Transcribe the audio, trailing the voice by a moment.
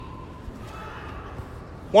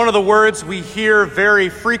One of the words we hear very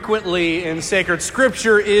frequently in sacred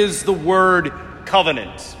scripture is the word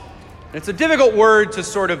covenant. It's a difficult word to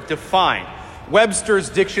sort of define. Webster's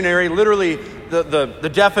dictionary, literally, the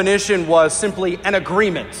definition was simply an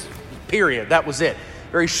agreement, period. That was it.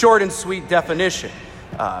 Very short and sweet definition.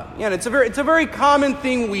 And it's a very common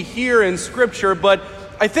thing we hear in scripture, but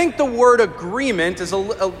I think the word agreement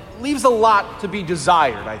leaves a lot to be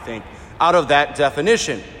desired, I think, out of that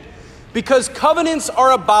definition. Because covenants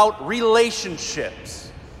are about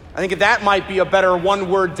relationships. I think that might be a better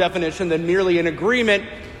one-word definition than merely an agreement.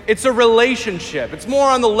 It's a relationship. It's more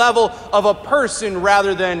on the level of a person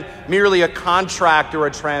rather than merely a contract or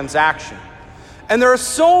a transaction. And there are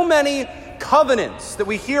so many covenants that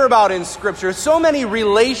we hear about in Scripture, so many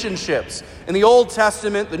relationships in the Old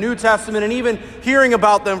Testament, the New Testament, and even hearing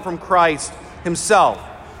about them from Christ himself.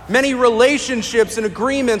 Many relationships and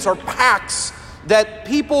agreements or pacts that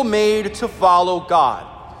people made to follow God.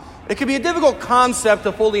 It can be a difficult concept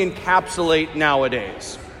to fully encapsulate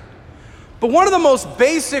nowadays. But one of the most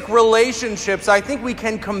basic relationships I think we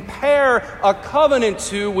can compare a covenant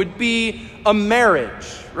to would be a marriage,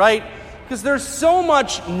 right? Because there's so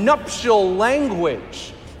much nuptial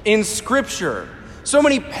language in Scripture. So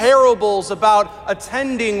many parables about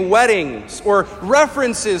attending weddings or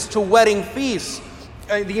references to wedding feasts.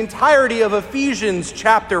 The entirety of Ephesians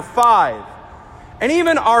chapter 5. And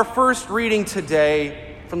even our first reading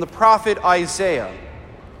today from the prophet Isaiah,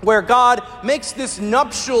 where God makes this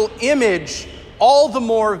nuptial image all the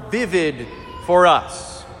more vivid for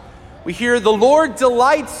us. We hear, "The Lord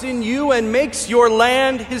delights in you and makes your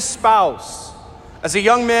land his spouse. As a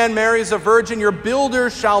young man marries a virgin, your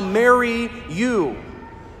builder shall marry you.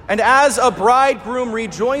 And as a bridegroom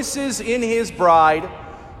rejoices in his bride,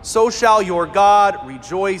 so shall your God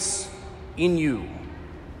rejoice in you."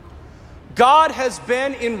 God has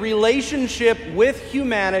been in relationship with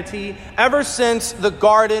humanity ever since the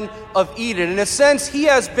Garden of Eden. In a sense, he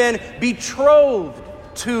has been betrothed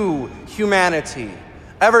to humanity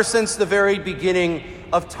ever since the very beginning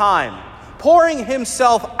of time, pouring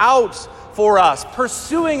himself out for us,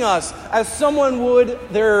 pursuing us as someone would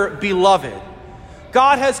their beloved.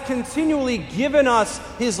 God has continually given us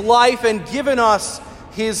his life and given us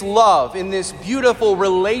his love in this beautiful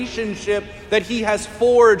relationship that he has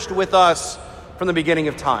forged with us from the beginning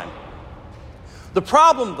of time. The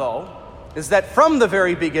problem, though, is that from the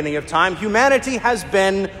very beginning of time, humanity has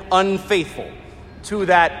been unfaithful to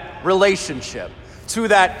that relationship, to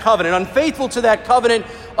that covenant, unfaithful to that covenant,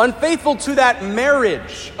 unfaithful to that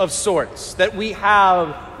marriage of sorts that we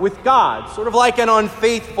have with God, sort of like an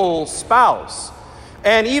unfaithful spouse.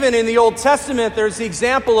 And even in the Old Testament, there's the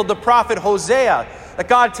example of the prophet Hosea, that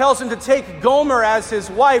God tells him to take Gomer as his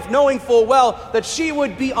wife, knowing full well that she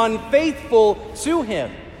would be unfaithful to him.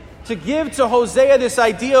 To give to Hosea this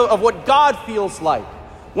idea of what God feels like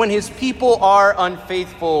when his people are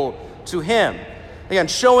unfaithful to him. Again,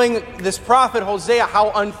 showing this prophet Hosea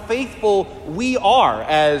how unfaithful we are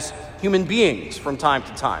as human beings from time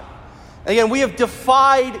to time. Again, we have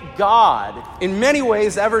defied God in many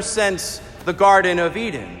ways ever since the Garden of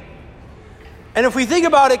Eden. And if we think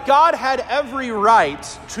about it, God had every right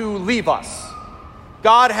to leave us.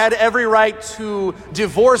 God had every right to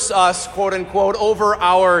divorce us, quote unquote, over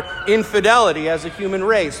our infidelity as a human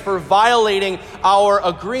race, for violating our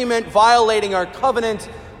agreement, violating our covenant,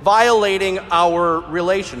 violating our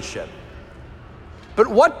relationship. But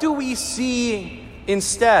what do we see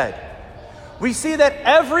instead? We see that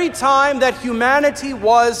every time that humanity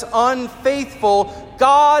was unfaithful,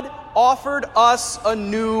 God offered us a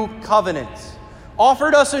new covenant,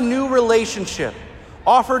 offered us a new relationship,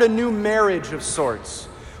 offered a new marriage of sorts.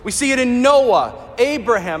 We see it in Noah,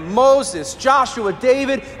 Abraham, Moses, Joshua,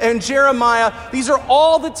 David, and Jeremiah. These are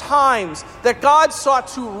all the times that God sought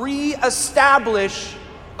to reestablish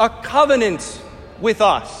a covenant with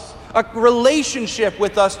us, a relationship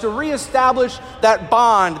with us, to reestablish that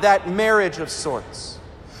bond, that marriage of sorts.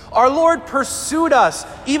 Our Lord pursued us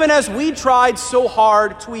even as we tried so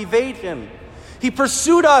hard to evade him. He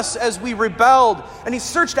pursued us as we rebelled, and he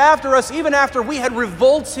searched after us even after we had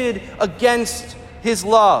revolted against his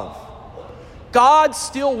love. God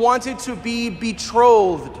still wanted to be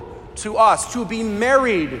betrothed to us, to be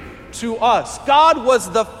married to us. God was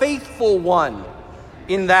the faithful one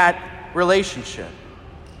in that relationship.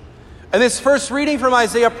 And this first reading from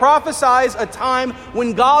Isaiah prophesies a time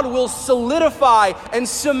when God will solidify and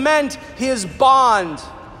cement his bond,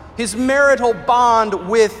 his marital bond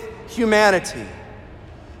with humanity.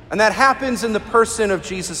 And that happens in the person of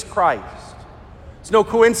Jesus Christ. It's no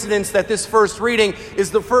coincidence that this first reading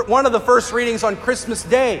is one of the first readings on Christmas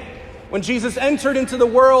Day, when Jesus entered into the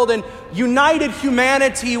world and united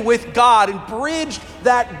humanity with God and bridged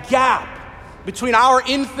that gap between our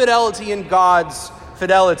infidelity and God's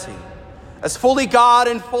fidelity. As fully God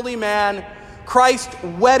and fully man, Christ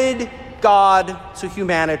wedded God to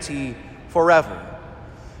humanity forever.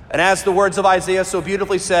 And as the words of Isaiah so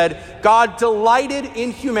beautifully said, God delighted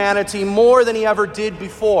in humanity more than he ever did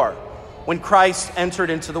before when Christ entered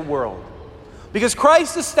into the world. Because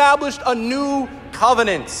Christ established a new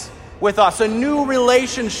covenant with us, a new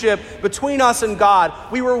relationship between us and God.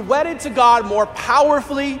 We were wedded to God more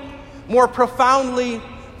powerfully, more profoundly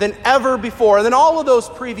than ever before, and than all of those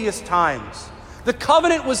previous times. The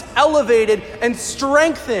covenant was elevated and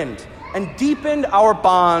strengthened and deepened our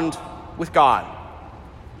bond with God.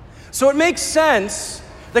 So it makes sense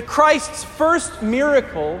that Christ's first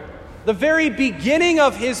miracle, the very beginning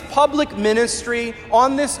of his public ministry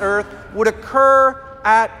on this earth, would occur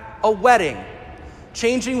at a wedding,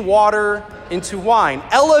 changing water into wine,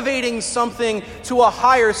 elevating something to a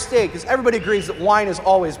higher state, because everybody agrees that wine is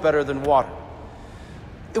always better than water.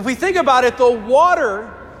 If we think about it, though,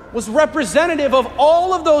 water was representative of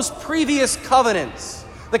all of those previous covenants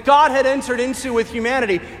that God had entered into with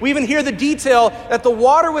humanity. We even hear the detail that the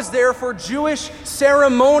water was there for Jewish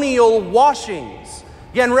ceremonial washings.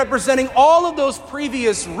 Again, representing all of those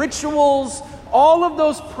previous rituals, all of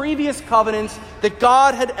those previous covenants that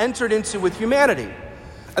God had entered into with humanity.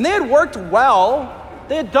 And they had worked well.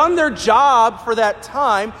 They had done their job for that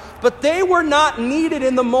time, but they were not needed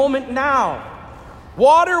in the moment now.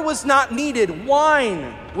 Water was not needed.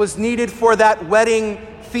 Wine was needed for that wedding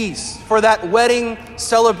feast, for that wedding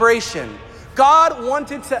celebration. God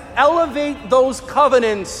wanted to elevate those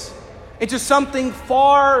covenants into something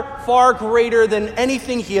far, far greater than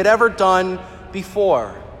anything he had ever done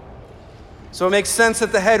before. So it makes sense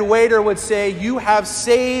that the head waiter would say, "You have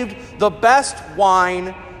saved the best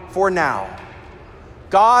wine for now."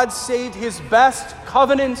 God saved his best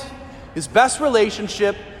covenant, his best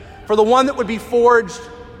relationship, for the one that would be forged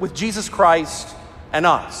with Jesus Christ and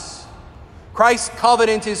us. Christ's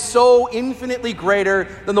covenant is so infinitely greater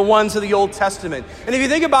than the ones of the Old Testament. And if you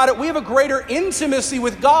think about it, we have a greater intimacy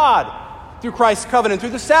with God through Christ's covenant, through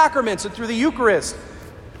the sacraments and through the Eucharist,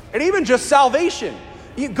 and even just salvation.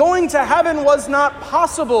 Going to heaven was not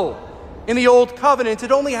possible in the Old Covenant.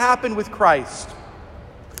 It only happened with Christ.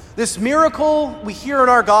 This miracle we hear in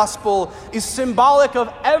our gospel is symbolic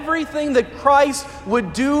of everything that Christ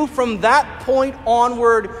would do from that point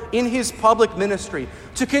onward in his public ministry,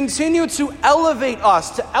 to continue to elevate us,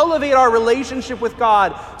 to elevate our relationship with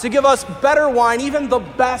God, to give us better wine, even the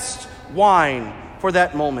best wine for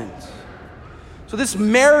that moment. So this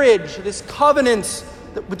marriage, this covenant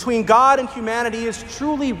between God and humanity is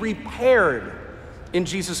truly repaired in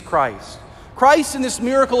Jesus Christ. Christ in this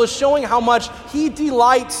miracle is showing how much he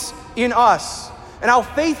delights in us and how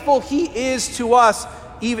faithful he is to us,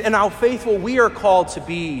 and how faithful we are called to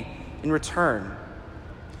be in return.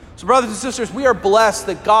 So brothers and sisters, we are blessed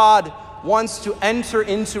that God wants to enter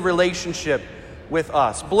into relationship with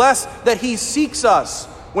us. Blessed that he seeks us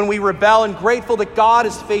when we rebel, and grateful that God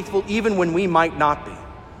is faithful even when we might not be.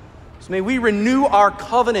 So may we renew our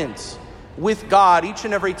covenant with God each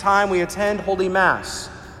and every time we attend Holy Mass,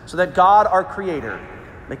 so that God, our Creator,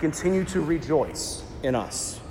 may continue to rejoice in us.